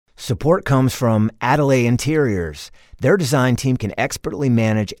Support comes from Adelaide Interiors. Their design team can expertly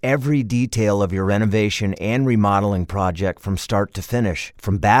manage every detail of your renovation and remodeling project from start to finish.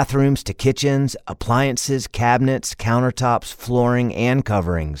 From bathrooms to kitchens, appliances, cabinets, countertops, flooring, and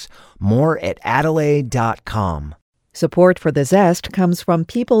coverings. More at Adelaide.com. Support for The Zest comes from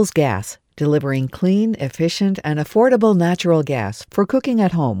Peoples Gas, delivering clean, efficient, and affordable natural gas for cooking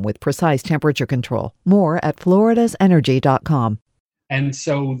at home with precise temperature control. More at floridasenergy.com. And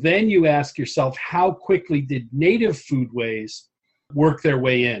so then you ask yourself, how quickly did native foodways work their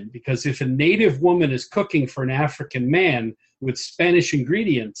way in? Because if a native woman is cooking for an African man with Spanish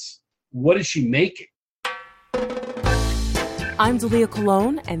ingredients, what is she making? I'm Dalia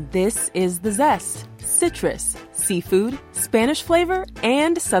Colon, and this is The Zest. Citrus, seafood, Spanish flavor,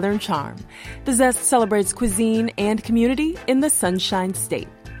 and Southern charm. The Zest celebrates cuisine and community in the Sunshine State.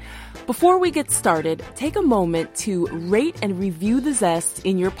 Before we get started, take a moment to rate and review The Zest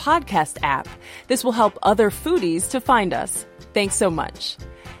in your podcast app. This will help other foodies to find us. Thanks so much.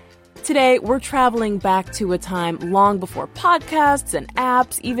 Today, we're traveling back to a time long before podcasts and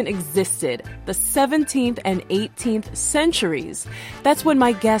apps even existed, the 17th and 18th centuries. That's when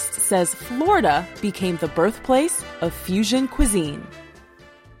my guest says Florida became the birthplace of fusion cuisine.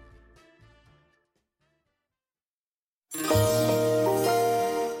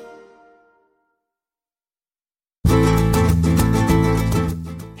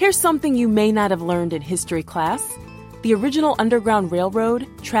 Here's something you may not have learned in history class. The original Underground Railroad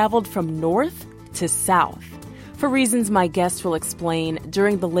traveled from north to south. For reasons my guest will explain,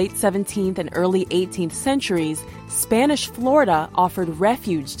 during the late 17th and early 18th centuries, Spanish Florida offered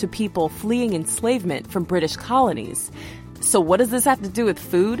refuge to people fleeing enslavement from British colonies. So what does this have to do with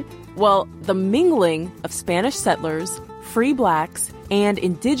food? Well, the mingling of Spanish settlers, free blacks, and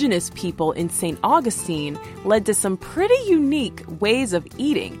indigenous people in St. Augustine led to some pretty unique ways of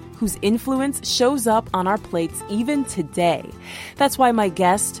eating whose influence shows up on our plates even today. That's why my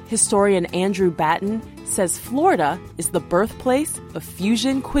guest, historian Andrew Batten, says Florida is the birthplace of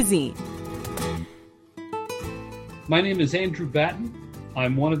fusion cuisine. My name is Andrew Batten.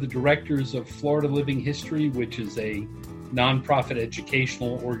 I'm one of the directors of Florida Living History, which is a nonprofit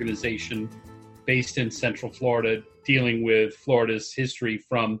educational organization based in Central Florida, dealing with Florida's history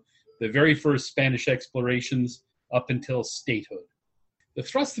from the very first Spanish explorations up until statehood. The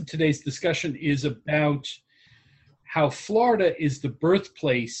thrust of today's discussion is about how Florida is the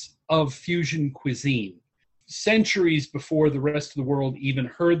birthplace of fusion cuisine. Centuries before the rest of the world even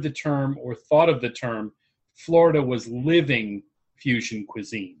heard the term or thought of the term, Florida was living fusion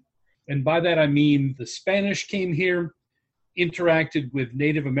cuisine. And by that I mean the Spanish came here, interacted with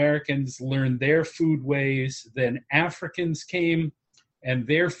Native Americans, learned their food ways, then Africans came and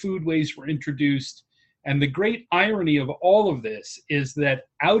their food ways were introduced. And the great irony of all of this is that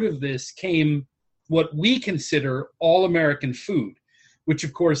out of this came what we consider all American food, which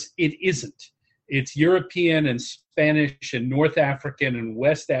of course it isn't. It's European and Spanish and North African and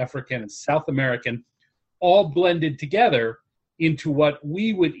West African and South American, all blended together into what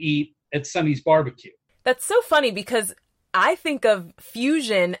we would eat at Sonny's Barbecue. That's so funny because I think of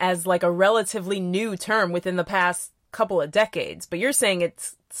fusion as like a relatively new term within the past couple of decades, but you're saying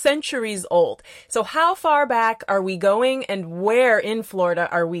it's centuries old. So how far back are we going and where in Florida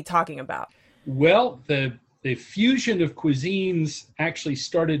are we talking about? Well, the fusion of cuisines actually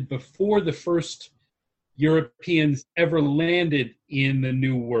started before the first Europeans ever landed in the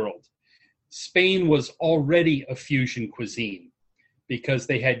New World. Spain was already a fusion cuisine because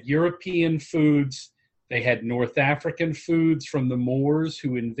they had European foods. They had North African foods from the Moors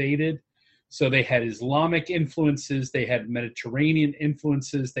who invaded. So they had Islamic influences. They had Mediterranean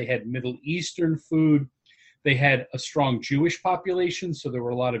influences. They had Middle Eastern food. They had a strong Jewish population. So there were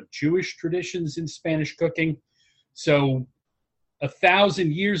a lot of Jewish traditions in Spanish cooking. So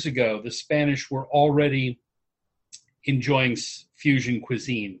 1,000 years ago, the Spanish were already enjoying fusion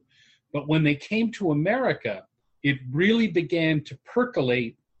cuisine. But when they came to America, it really began to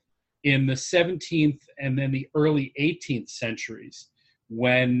percolate in the 17th and then the early 18th centuries,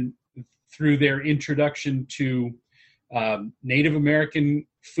 when through their introduction to Native American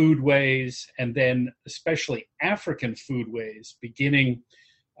foodways and then especially African foodways, beginning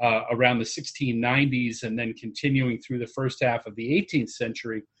around the 1690s and then continuing through the first half of the 18th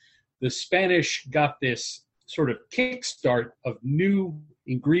century, the Spanish got this sort of kickstart of new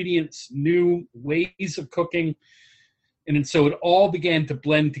ingredients, new ways of cooking. And so it all began to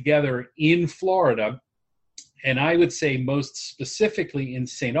blend together in Florida, and I would say most specifically in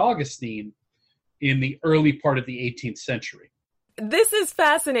St. Augustine in the early part of the 18th century. This is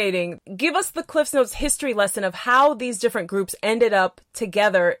fascinating. Give us the Cliffs Notes history lesson of how these different groups ended up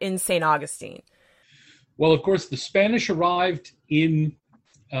together in St. Augustine. Well, of course, the Spanish arrived in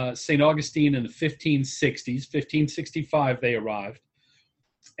St. Augustine in the 1560s. 1565 they arrived.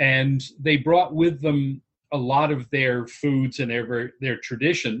 And they brought with them a lot of their foods and their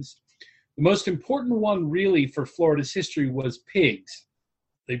traditions. The most important one really for Florida's history was pigs.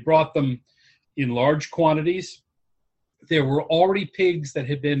 They brought them in large quantities. There were already pigs that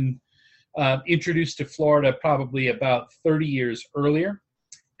had been introduced to Florida probably about 30 years earlier.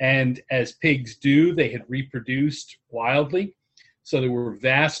 And as pigs do, they had reproduced wildly. So there were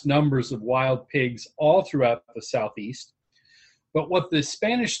vast numbers of wild pigs all throughout the Southeast. But what the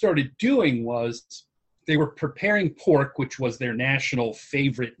Spanish started doing was they were preparing pork, which was their national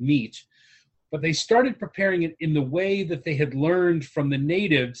favorite meat, but they started preparing it in the way that they had learned from the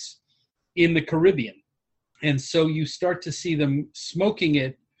natives in the Caribbean. And so you start to see them smoking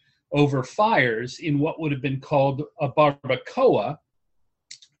it over fires in what would have been called a barbacoa,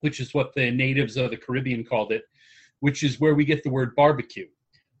 which is what the natives of the Caribbean called it, which is where we get the word barbecue.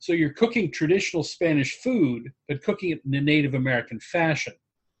 So you're cooking traditional Spanish food, but cooking it in a Native American fashion.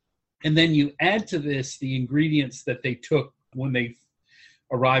 And then you add to this the ingredients that they took when they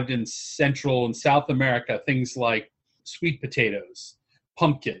arrived in Central and South America, things like sweet potatoes,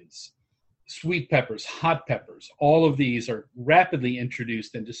 pumpkins, sweet peppers, hot peppers. All of these are rapidly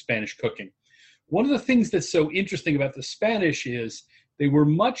introduced into Spanish cooking. One of the things that's so interesting about the Spanish is they were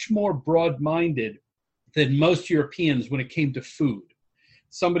much more broad-minded than most Europeans when it came to food.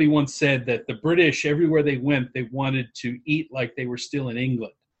 Somebody once said that the British, everywhere they went, they wanted to eat like they were still in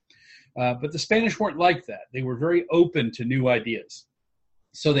England. But the Spanish weren't like that. They were very open to new ideas.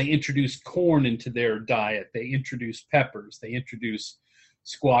 So they introduced corn into their diet. They introduced peppers. They introduced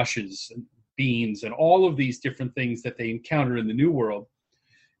squashes and beans and all of these different things that they encounter in the New World.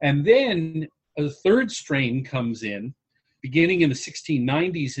 And then a third strain comes in. Beginning in the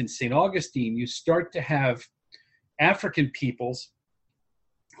 1690s in St. Augustine, you start to have African peoples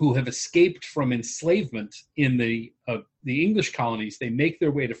who have escaped from enslavement in the English colonies. They make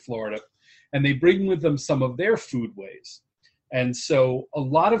their way to Florida, and they bring with them some of their foodways. And so a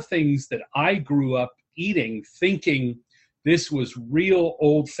lot of things that I grew up eating, thinking this was real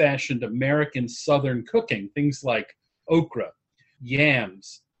old-fashioned American Southern cooking, things like okra,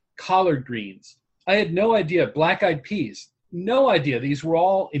 yams, collard greens. I had no idea, black-eyed peas, no idea. These were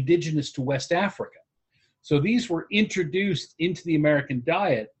all indigenous to West Africa. So these were introduced into the American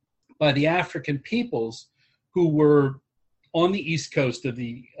diet by the African peoples who were on the East Coast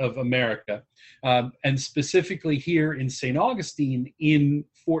of America, and specifically here in St. Augustine in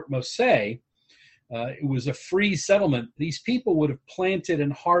Fort Mose. It was a free settlement. These people would have planted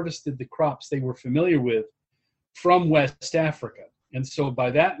and harvested the crops they were familiar with from West Africa. And so by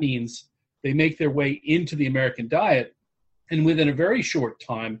that means, they make their way into the American diet, and within a very short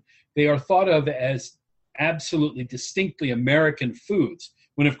time, they are thought of as absolutely distinctly American foods,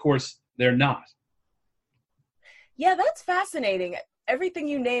 when of course they're not. Yeah, that's fascinating. Everything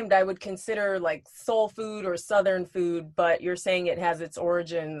you named I would consider like soul food or Southern food, but you're saying it has its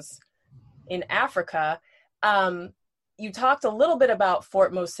origins in Africa. You talked a little bit about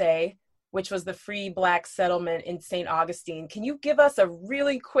Fort Mose, which was the free Black settlement in St. Augustine. Can you give us a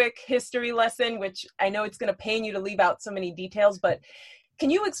really quick history lesson, which I know it's going to pain you to leave out so many details, but can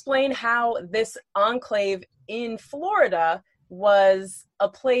you explain how this enclave in Florida was a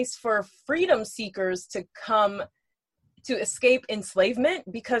place for freedom seekers to come to escape enslavement?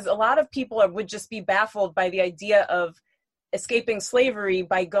 Because a lot of people would just be baffled by the idea of escaping slavery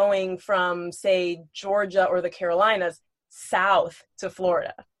by going from, say, Georgia or the Carolinas south to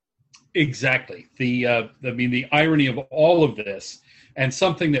Florida. Exactly. The irony of all of this, and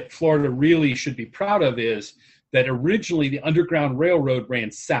something that Florida really should be proud of, is that originally the Underground Railroad ran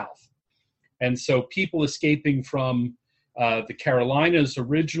south. And so people escaping from the Carolinas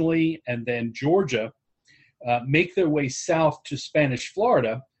originally and then Georgia make their way south to Spanish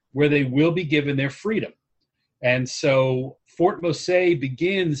Florida, where they will be given their freedom. And so Fort Mose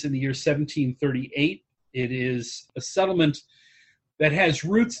begins in the year 1738. It is a settlement that has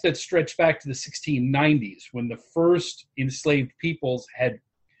roots that stretch back to the 1690s, when the first enslaved peoples had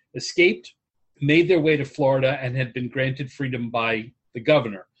escaped, made their way to Florida, and had been granted freedom by the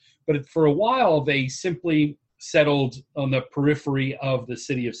governor. But for a while, they simply settled on the periphery of the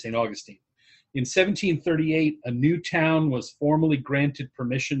city of St. Augustine. In 1738, a new town was formally granted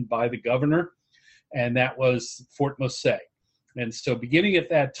permission by the governor, and that was Fort Mose. And so beginning at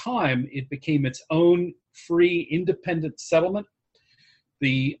that time, it became its own free, independent settlement.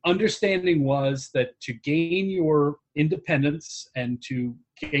 The understanding was that to gain your independence and to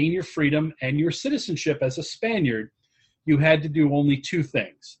gain your freedom and your citizenship as a Spaniard, you had to do only two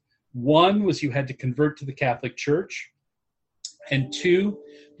things. One was you had to convert to the Catholic Church, and two,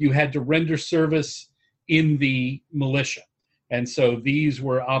 you had to render service in the militia. And so these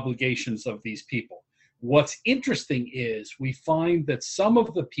were obligations of these people. What's interesting is we find that some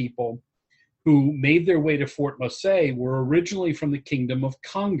of the people who made their way to Fort Mose were originally from the Kingdom of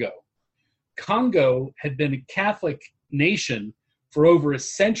Congo. Congo had been a Catholic nation for over a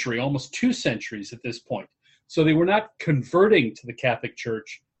century, almost 2 centuries at this point. So they were not converting to the Catholic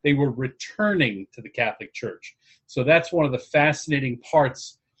Church, they were returning to the Catholic Church. So that's one of the fascinating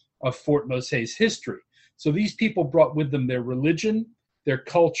parts of Fort Mose's history. So these people brought with them their religion, their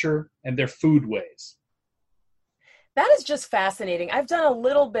culture, and their foodways. That is just fascinating. I've done a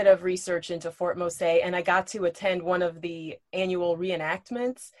little bit of research into Fort Mose, and I got to attend one of the annual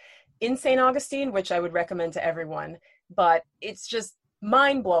reenactments in St. Augustine, which I would recommend to everyone. But it's just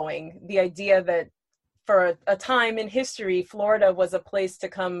mind-blowing, the idea that for a time in history, Florida was a place to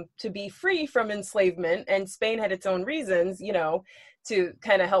come to be free from enslavement, and Spain had its own reasons, to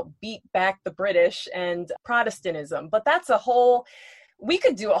kind of help beat back the British and Protestantism. But that's we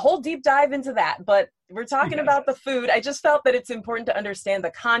could do a whole deep dive into that, but we're talking about the food. I just felt that it's important to understand the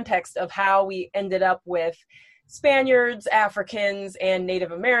context of how we ended up with Spaniards, Africans, and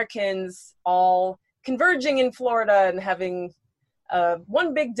Native Americans all converging in Florida and having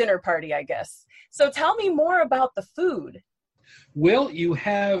one big dinner party, I guess. So tell me more about the food. Well, you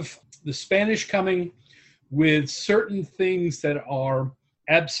have the Spanish coming with certain things that are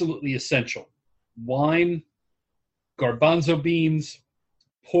absolutely essential. Wine, garbanzo beans,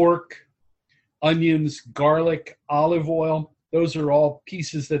 pork, onions, garlic, olive oil. Those are all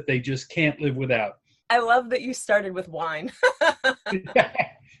pieces that they just can't live without. I love that you started with wine.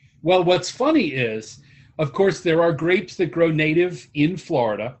 Well, what's funny is, of course, there are grapes that grow native in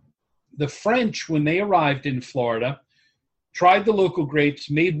Florida. The French, when they arrived in Florida, tried the local grapes,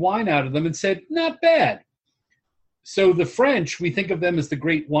 made wine out of them, and said, not bad. So the French, we think of them as the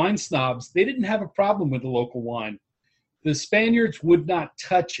great wine snobs. They didn't have a problem with the local wine. The Spaniards would not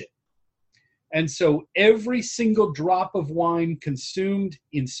touch it. And so every single drop of wine consumed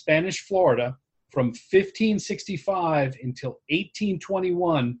in Spanish Florida from 1565 until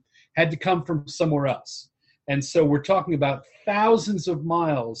 1821 had to come from somewhere else. And so we're talking about thousands of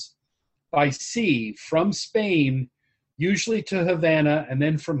miles by sea from Spain, usually to Havana, and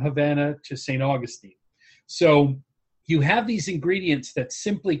then from Havana to St. Augustine. So you have these ingredients that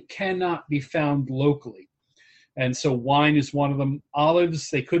simply cannot be found locally. And so wine is one of them. Olives,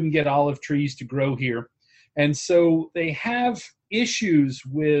 they couldn't get olive trees to grow here. And so they have issues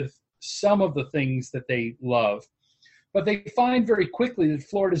with some of the things that they love. But they find very quickly that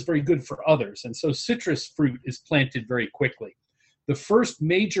Florida is very good for others. And so citrus fruit is planted very quickly. The first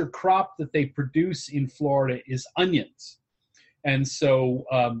major crop that they produce in Florida is onions. And so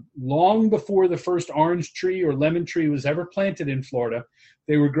long before the first orange tree or lemon tree was ever planted in Florida,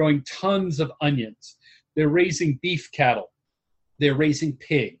 they were growing tons of onions. They're raising beef cattle. They're raising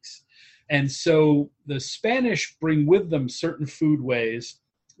pigs. And so the Spanish bring with them certain foodways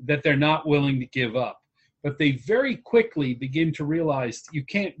that they're not willing to give up. But they very quickly begin to realize you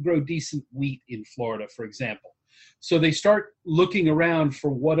can't grow decent wheat in Florida, for example. So they start looking around for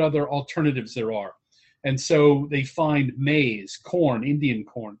what other alternatives there are. And so they find maize, corn, Indian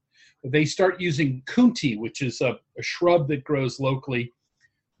corn. They start using kunti, which is a shrub that grows locally,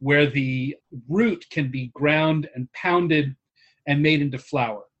 where the root can be ground and pounded and made into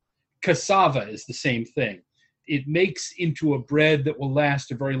flour. Cassava is the same thing. It makes into a bread that will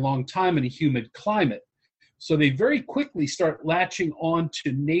last a very long time in a humid climate. So they very quickly start latching on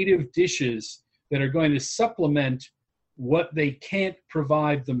to native dishes that are going to supplement what they can't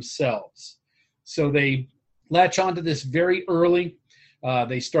provide themselves. So they latch onto this very early.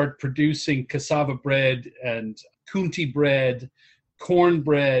 They start producing cassava bread and kunti bread,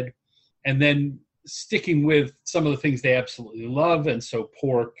 cornbread, and then sticking with some of the things they absolutely love. And so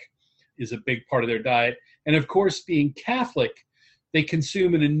pork is a big part of their diet. And of course, being Catholic, they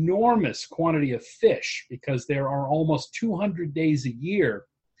consume an enormous quantity of fish because there are almost 200 days a year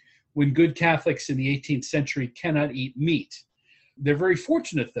when good Catholics in the 18th century cannot eat meat. They're very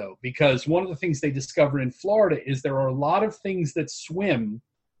fortunate, though, because one of the things they discover in Florida is there are a lot of things that swim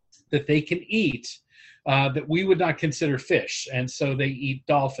that they can eat that we would not consider fish. And so they eat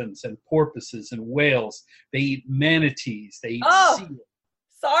dolphins and porpoises and whales. They eat manatees. They eat seals.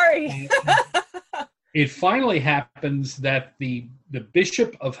 Sorry. It finally happens that the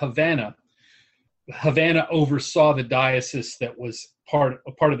Bishop of Havana, Havana oversaw the diocese that was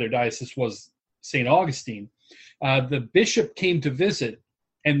a part of their diocese was St. Augustine. The bishop came to visit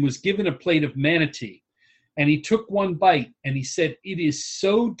and was given a plate of manatee. And he took one bite and he said, "It is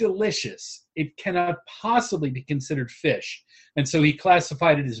so delicious, it cannot possibly be considered fish." And so he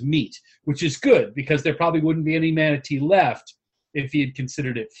classified it as meat, which is good because there probably wouldn't be any manatee left if he had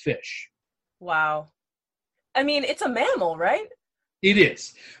considered it fish. Wow. I mean, it's a mammal, right? It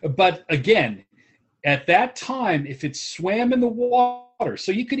is. But again, at that time, if it swam in the water,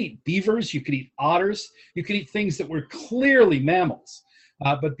 so you could eat beavers, you could eat otters, you could eat things that were clearly mammals.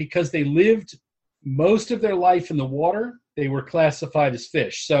 But because they lived most of their life in the water, they were classified as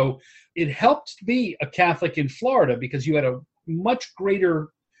fish. So it helped be a Catholic in Florida because you had a much greater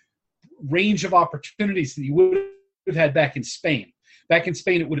range of opportunities than you would have had back in Spain. Back in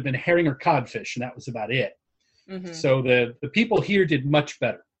Spain, it would have been herring or codfish, and that was about it. Mm-hmm. So the people here did much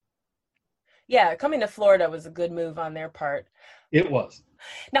better. Yeah, coming to Florida was a good move on their part. It was.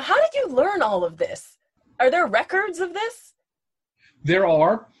 Now, how did you learn all of this? Are there records of this? There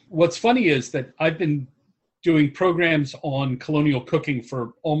are. What's funny is that I've been doing programs on colonial cooking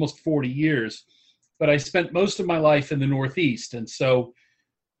for almost 40 years, but I spent most of my life in the Northeast. And so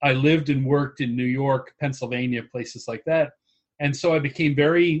I lived and worked in New York, Pennsylvania, places like that. And so I became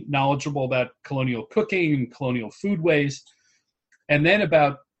very knowledgeable about colonial cooking and colonial foodways. And then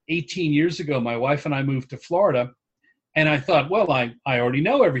about 18 years ago, my wife and I moved to Florida. And I thought, well, I already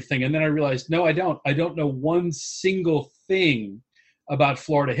know everything. And then I realized, no, I don't. I don't know one single thing about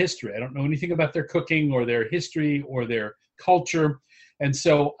Florida history. I don't know anything about their cooking or their history or their culture. And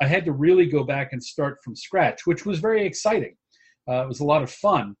so I had to really go back and start from scratch, which was very exciting. It was a lot of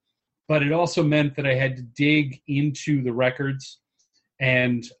fun, but it also meant that I had to dig into the records.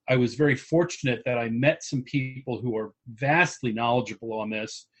 And I was very fortunate that I met some people who are vastly knowledgeable on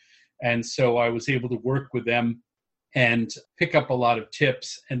this. And so I was able to work with them and pick up a lot of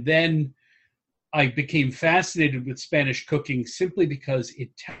tips. And then I became fascinated with Spanish cooking simply because it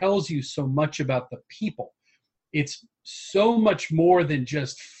tells you so much about the people. It's so much more than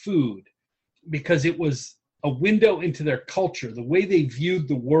just food, because it was a window into their culture. The way they viewed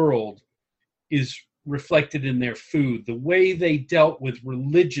the world is reflected in their food. The way they dealt with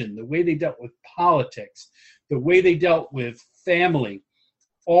religion, the way they dealt with politics, the way they dealt with family,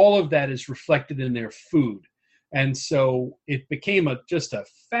 all of that is reflected in their food. And so it became just a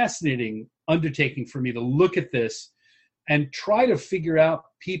fascinating undertaking for me to look at this and try to figure out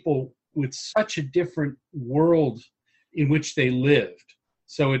people with such a different world in which they lived.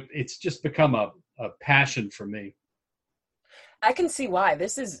 So it's just become a passion for me. I can see why.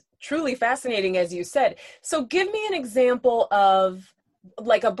 This is truly fascinating, as you said. So give me an example of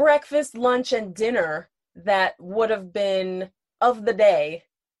like a breakfast, lunch, and dinner that would have been of the day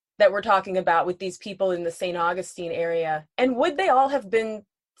that we're talking about with these people in the St. Augustine area. And would they all have been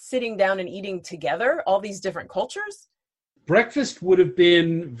sitting down and eating together, all these different cultures? Breakfast would have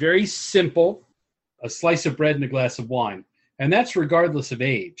been very simple, a slice of bread and a glass of wine. And that's regardless of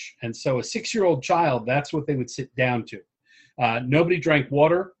age. And so a 6-year-old child, that's what they would sit down to. Nobody drank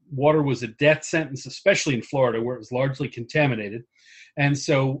water. Water was a death sentence, especially in Florida, where it was largely contaminated. And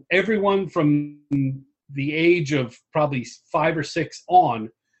so everyone from the age of probably 5 or 6 on,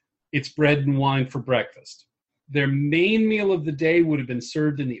 it's bread and wine for breakfast. Their main meal of the day would have been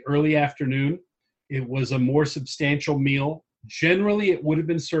served in the early afternoon. It was a more substantial meal. Generally, it would have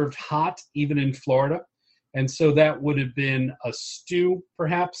been served hot, even in Florida. And so that would have been a stew,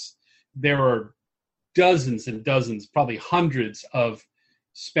 perhaps. There are dozens and dozens, probably hundreds of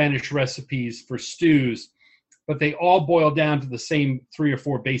Spanish recipes for stews, but they all boil down to the same 3 or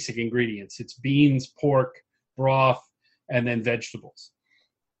 4 basic ingredients. It's beans, pork, broth, and then vegetables.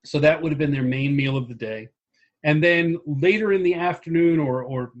 So that would have been their main meal of the day. And then later in the afternoon,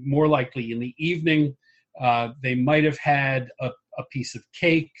 or more likely in the evening, they might have had a piece of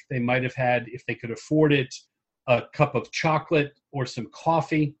cake. They might have had, if they could afford it, a cup of chocolate or some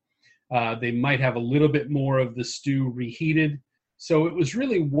coffee. They might have a little bit more of the stew reheated. So it was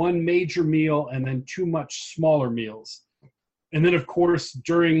really one major meal and then 2 much smaller meals. And then, of course,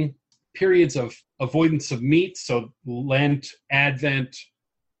 during periods of avoidance of meat, so Lent, Advent,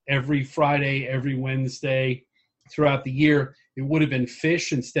 every Friday, every Wednesday, throughout the year, it would have been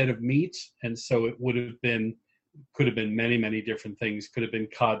fish instead of meat. And so it could have been many, many different things. Could have been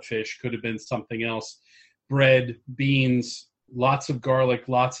codfish, could have been something else. Bread, beans, lots of garlic,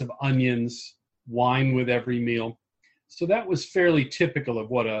 lots of onions, wine with every meal. So that was fairly typical of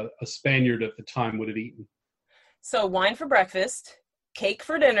what a Spaniard at the time would have eaten. So wine for breakfast, cake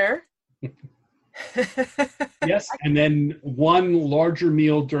for dinner. Yes, and then one larger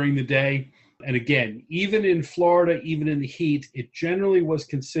meal during the day. And again, even in Florida, even in the heat, it generally was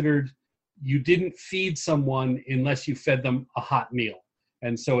considered you didn't feed someone unless you fed them a hot meal.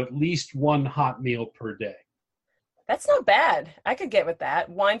 And so at least one hot meal per day. That's not bad. I could get with that.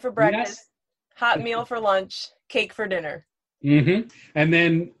 Wine for breakfast, Yes. hot meal for lunch, cake for dinner. Mm-hmm. And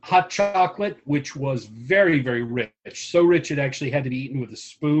then hot chocolate, which was very, very rich. So rich it actually had to be eaten with a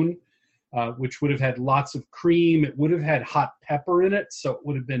spoon, which would have had lots of cream. It would have had hot pepper in it, so it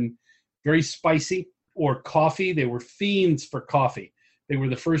would have been very spicy. Or coffee. They were fiends for coffee. They were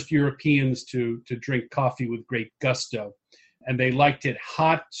the first Europeans to drink coffee with great gusto. And they liked it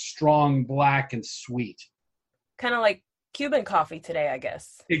hot, strong, black, and sweet. Kind of like Cuban coffee today, I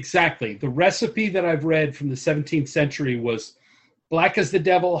guess. Exactly. The recipe that I've read from the 17th century was black as the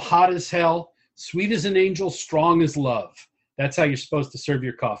devil, hot as hell, sweet as an angel, strong as love. That's how you're supposed to serve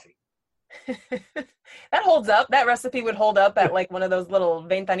your coffee. That holds up. That recipe would hold up at like one of those little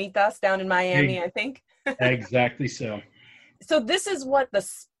ventanitas down in Miami, I think. Exactly so. So this is what the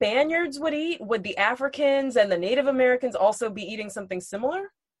Spaniards would eat? Would the Africans and the Native Americans also be eating something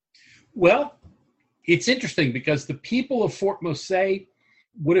similar? Well, it's interesting because the people of Fort Mose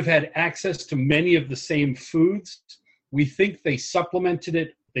would have had access to many of the same foods. We think they supplemented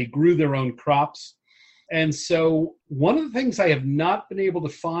it. They grew their own crops. And so one of the things I have not been able to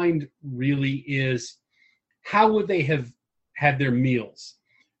find really is how would they have had their meals?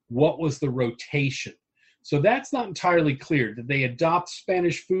 What was the rotation? So that's not entirely clear. Did they adopt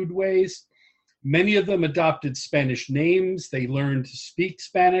Spanish foodways? Many of them adopted Spanish names. They learned to speak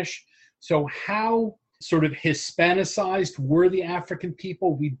Spanish. So how sort of Hispanicized were the African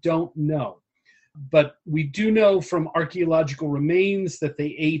people? We don't know. But we do know from archaeological remains that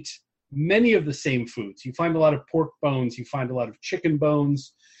they ate many of the same foods. You find a lot of pork bones. You find a lot of chicken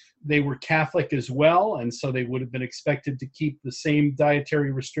bones. They were Catholic as well, and so they would have been expected to keep the same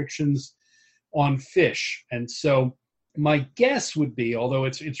dietary restrictions on fish. And so my guess would be, although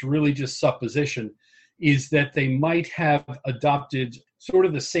it's really just supposition, is that they might have adopted sort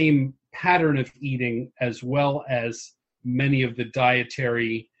of the same pattern of eating as well as many of the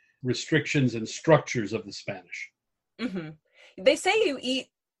dietary restrictions and structures of the Spanish. Mm-hmm. They say you eat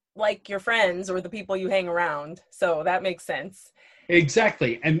like your friends or the people you hang around, so that makes sense.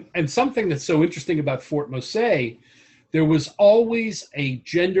 Exactly. And something that's so interesting about Fort Mose, there was always a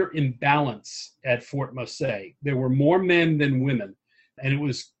gender imbalance at Fort Mose. There were more men than women, and it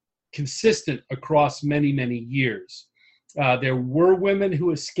was consistent across many, many years. There were women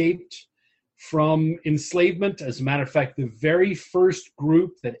who escaped from enslavement. As a matter of fact, the very first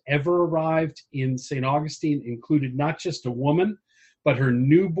group that ever arrived in St. Augustine included not just a woman, but her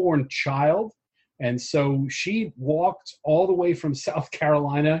newborn child. And so she walked all the way from South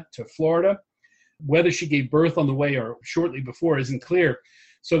Carolina to Florida. Whether she gave birth on the way or shortly before isn't clear.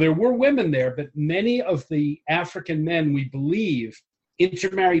 So there were women there, but many of the African men, we believe,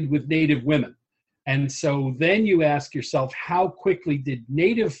 intermarried with native women. And so then you ask yourself, how quickly did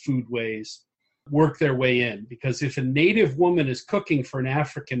native foodways work their way in? Because if a native woman is cooking for an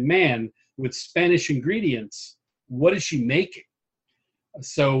African man with Spanish ingredients, what is she making?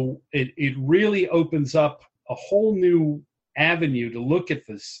 So it really opens up a whole new avenue to look at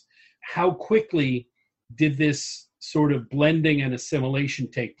this. How quickly did this sort of blending and assimilation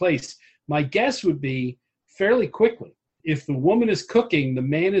take place? My guess would be fairly quickly. If the woman is cooking, the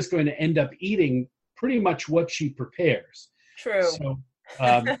man is going to end up eating pretty much what she prepares. True. So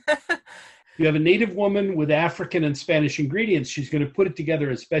you have a native woman with African and Spanish ingredients. She's going to put it together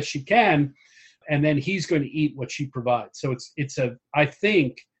as best she can, and then he's going to eat what she provides. So it's I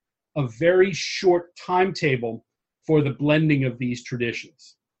think, a very short timetable for the blending of these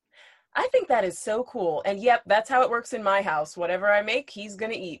traditions. I think that is so cool. And yep, that's how it works in my house. Whatever I make, he's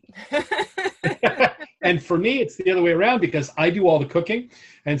going to eat. And for me, it's the other way around because I do all the cooking.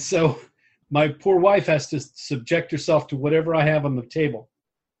 And so my poor wife has to subject herself to whatever I have on the table.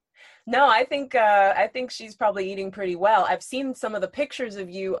 No, I think she's probably eating pretty well. I've seen some of the pictures of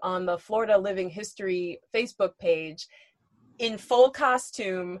you on the Florida Living History Facebook page in full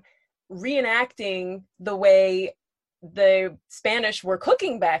costume, reenacting the way the Spanish were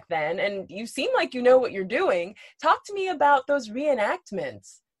cooking back then, and you seem like you know what you're doing. Talk to me about those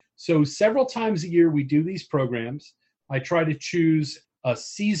reenactments. So several times a year we do these programs. I try to choose a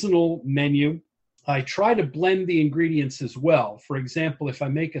seasonal menu. I try to blend the ingredients as well. For example, if I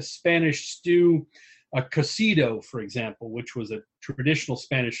make a Spanish stew, a cocido, for example, which was a traditional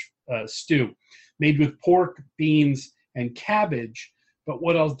Spanish stew made with pork, beans, and cabbage. But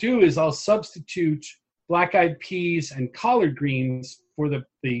what I'll do is I'll substitute black-eyed peas and collard greens for the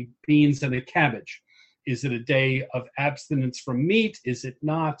beans and the cabbage. Is it a day of abstinence from meat? Is it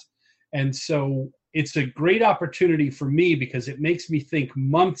not? And so it's a great opportunity for me because it makes me think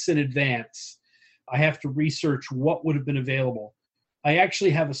months in advance. I have to research what would have been available. I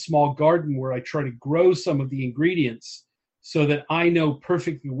actually have a small garden where I try to grow some of the ingredients so that I know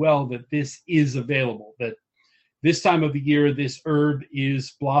perfectly well that this is available, that this time of the year, this herb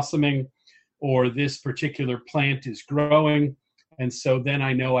is blossoming or this particular plant is growing. And so then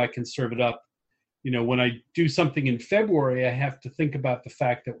I know I can serve it up. You know, when I do something in February, I have to think about the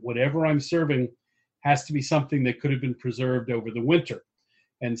fact that whatever I'm serving has to be something that could have been preserved over the winter.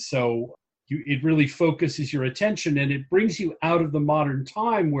 And so it really focuses your attention, and it brings you out of the modern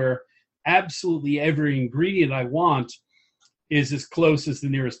time where absolutely every ingredient I want is as close as the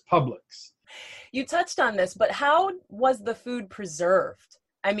nearest Publix. You touched on this, but how was the food preserved?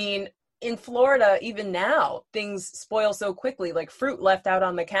 I mean, in Florida, even now, things spoil so quickly, like fruit left out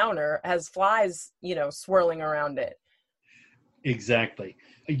on the counter has flies, swirling around it. Exactly.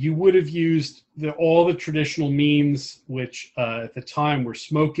 You would have used all the traditional means, which at the time were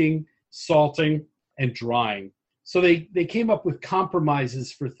smoking, salting, and drying. So they came up with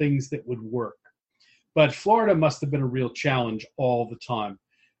compromises for things that would work. But Florida must have been a real challenge all the time.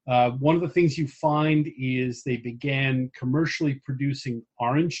 One of the things you find is they began commercially producing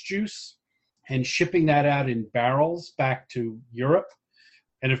orange juice and shipping that out in barrels back to Europe.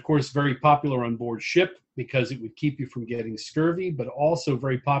 And of course, very popular on board ship because it would keep you from getting scurvy, but also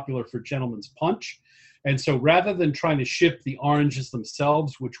very popular for gentleman's punch. And so rather than trying to ship the oranges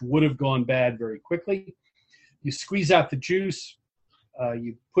themselves, which would have gone bad very quickly, you squeeze out the juice,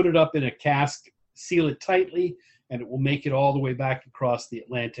 you put it up in a cask, seal it tightly, and it will make it all the way back across the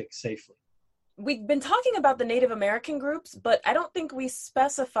Atlantic safely. We've been talking about the Native American groups, but I don't think we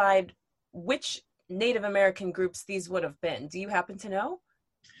specified which Native American groups these would have been. Do you happen to know?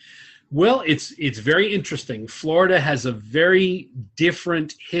 Well, it's very interesting. Florida has a very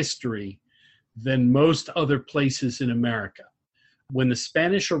different history than most other places in America. When the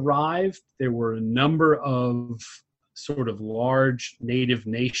Spanish arrived, there were a number of sort of large native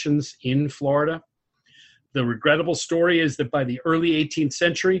nations in Florida. The regrettable story is that by the early 18th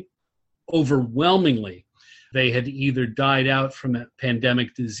century, overwhelmingly, they had either died out from a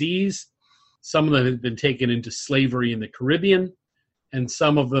pandemic disease, some of them had been taken into slavery in the Caribbean, and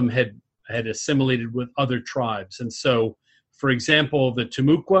some of them had assimilated with other tribes. And so, for example, the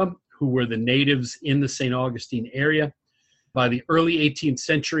Timucua, who were the natives in the St. Augustine area, by the early 18th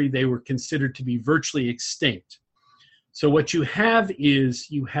century, they were considered to be virtually extinct. So what you have is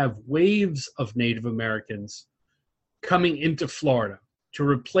you have waves of Native Americans coming into Florida to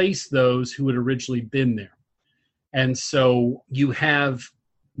replace those who had originally been there. And so you have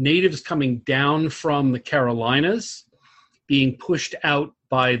natives coming down from the Carolinas being pushed out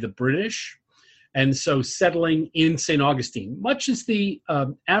by the British, and so settling in St. Augustine, much as the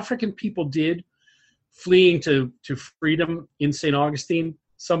African people did, fleeing to freedom in St. Augustine.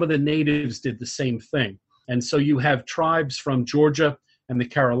 Some of the natives did the same thing. And so you have tribes from Georgia and the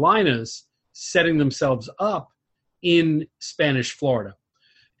Carolinas setting themselves up in Spanish Florida.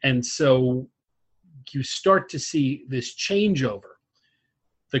 And so you start to see this changeover.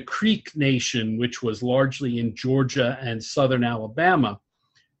 The Creek Nation, which was largely in Georgia and southern Alabama,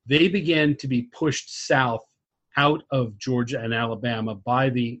 they began to be pushed south out of Georgia and Alabama by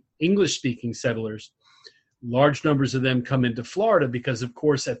the English-speaking settlers. Large numbers of them come into Florida because, of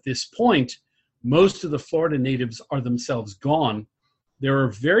course, at this point, most of the Florida natives are themselves gone. There are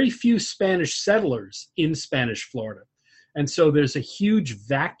very few Spanish settlers in Spanish Florida. And so there's a huge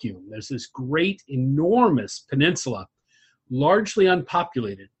vacuum. There's this great, enormous peninsula, largely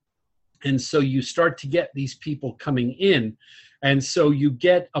unpopulated. And so you start to get these people coming in. And so you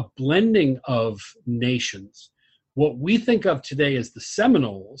get a blending of nations. What we think of today as the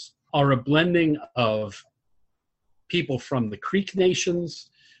Seminoles are a blending of people from the Creek Nations.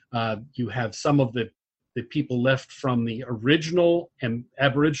 You have some of the people left from the original and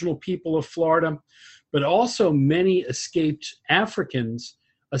Aboriginal people of Florida, but also many escaped Africans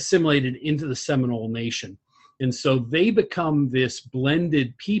assimilated into the Seminole Nation. And so they become this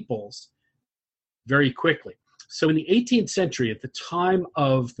blended peoples very quickly. So in the 18th century, at the time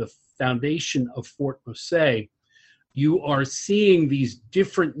of the foundation of Fort Mose, you are seeing these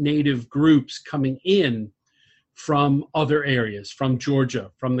different native groups coming in from other areas, from Georgia,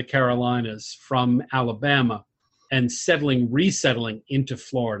 from the Carolinas, from Alabama, and resettling into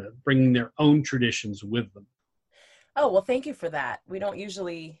Florida, bringing their own traditions with them. Oh, well, thank you for that. We don't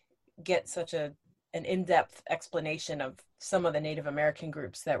usually get such an in-depth explanation of some of the Native American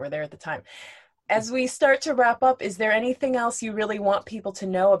groups that were there at the time. As we start to wrap up, is there anything else you really want people to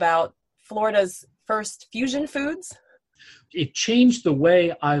know about Florida's first fusion foods? It changed the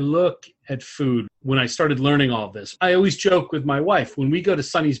way I look at food when I started learning all this. I always joke with my wife, when we go to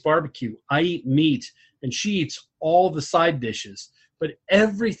Sonny's Barbecue, I eat meat and she eats all the side dishes, but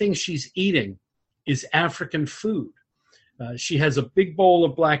everything she's eating is African food. She has a big bowl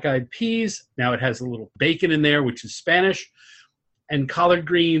of black-eyed peas. Now it has a little bacon in there, which is Spanish, and collard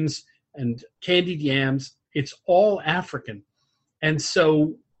greens and candied yams. It's all African. And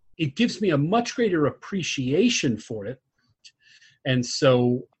so it gives me a much greater appreciation for it. And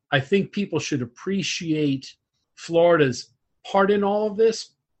so I think people should appreciate Florida's part in all of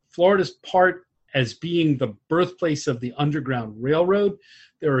this. Florida's part as being the birthplace of the Underground Railroad.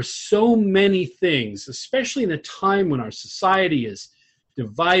 There are so many things, especially in a time when our society is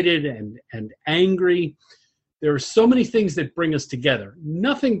divided and angry. There are so many things that bring us together.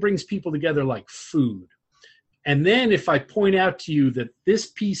 Nothing brings people together like food. And then if I point out to you that this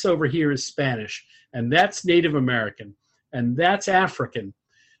piece over here is Spanish, and that's Native American, and that's African,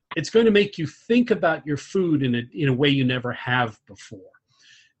 it's going to make you think about your food in a way you never have before.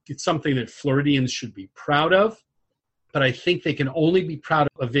 It's something that Floridians should be proud of, but I think they can only be proud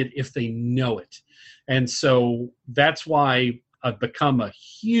of it if they know it. And so that's why I've become a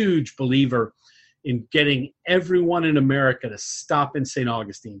huge believer in getting everyone in America to stop in St.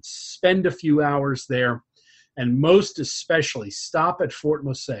 Augustine, spend a few hours there, and most especially stop at Fort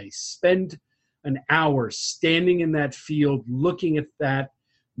Mose, spend an hour standing in that field, looking at that,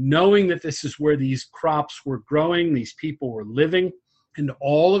 knowing that this is where these crops were growing, these people were living, and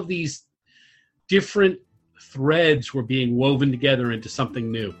all of these different threads were being woven together into something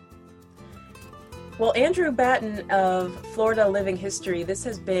new. Well, Andrew Batten of Florida Living History, this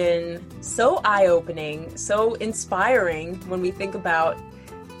has been so eye-opening, so inspiring when we think about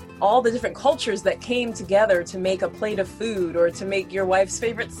all the different cultures that came together to make a plate of food or to make your wife's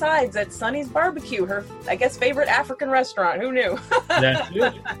favorite sides at Sonny's Barbecue, her, I guess, favorite African restaurant. Who knew? That's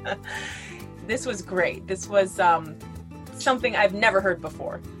it. This was great. This was something I've never heard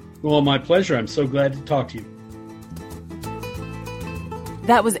before. Well, my pleasure. I'm so glad to talk to you.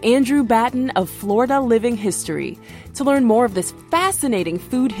 That was Andrew Batten of Florida Living History. To learn more of this fascinating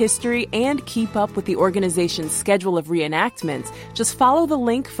food history and keep up with the organization's schedule of reenactments, just follow the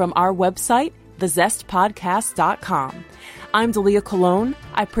link from our website, thezestpodcast.com. I'm Dalia Colon.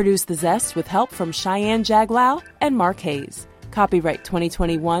 I produce The Zest with help from Cheyenne Jaglow and Mark Hayes. Copyright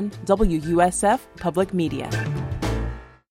 2021, WUSF Public Media.